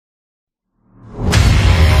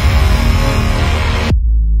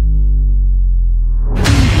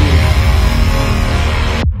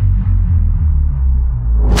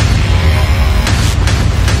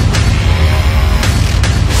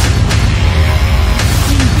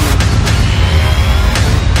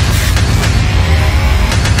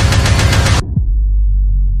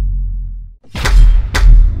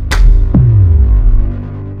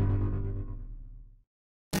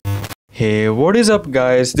Hey, what is up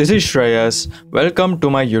guys, this is Shreyas. Welcome to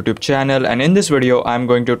my YouTube channel, and in this video I'm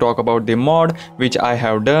going to talk about the mod which I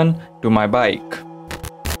have done to my bike.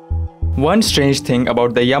 One strange thing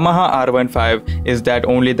about the Yamaha R15 is that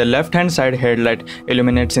only the left hand side headlight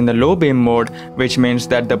illuminates in the low beam mode, which means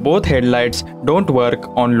that the both headlights don't work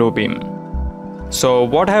on low beam. So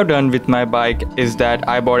what I have done with my bike is that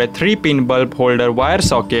I bought a 3-pin bulb holder wire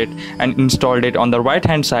socket and installed it on the right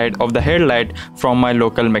hand side of the headlight from my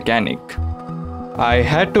local mechanic. I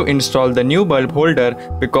had to install the new bulb holder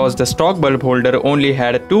because the stock bulb holder only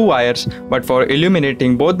had 2 wires, but for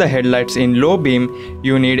illuminating both the headlights in low beam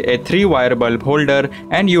you need a 3-wire bulb holder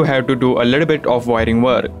and you have to do a little bit of wiring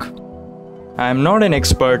work. I am not an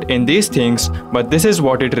expert in these things, but this is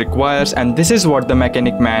what it requires and this is what the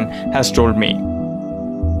mechanic man has told me.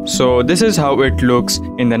 So this is how it looks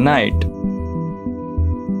in the night.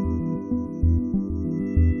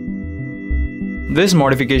 This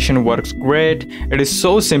modification works great. It is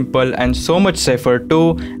so simple and so much safer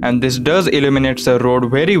too, and this does illuminate the road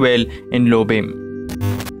very well in low beam.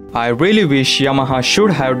 I really wish Yamaha should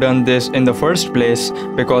have done this in the first place,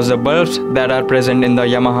 because the bulbs that are present in the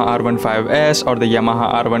Yamaha R15s or the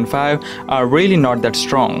Yamaha R15 are really not that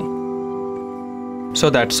strong. So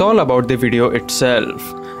that's all about the video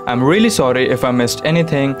itself. I'm really sorry if I missed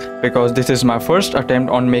anything, because this is my first attempt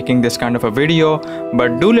on making this kind of a video,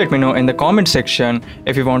 but do let me know in the comment section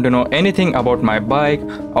if you want to know anything about my bike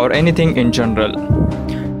or anything in general.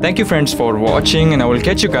 Thank you friends for watching, and I will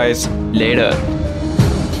catch you guys later.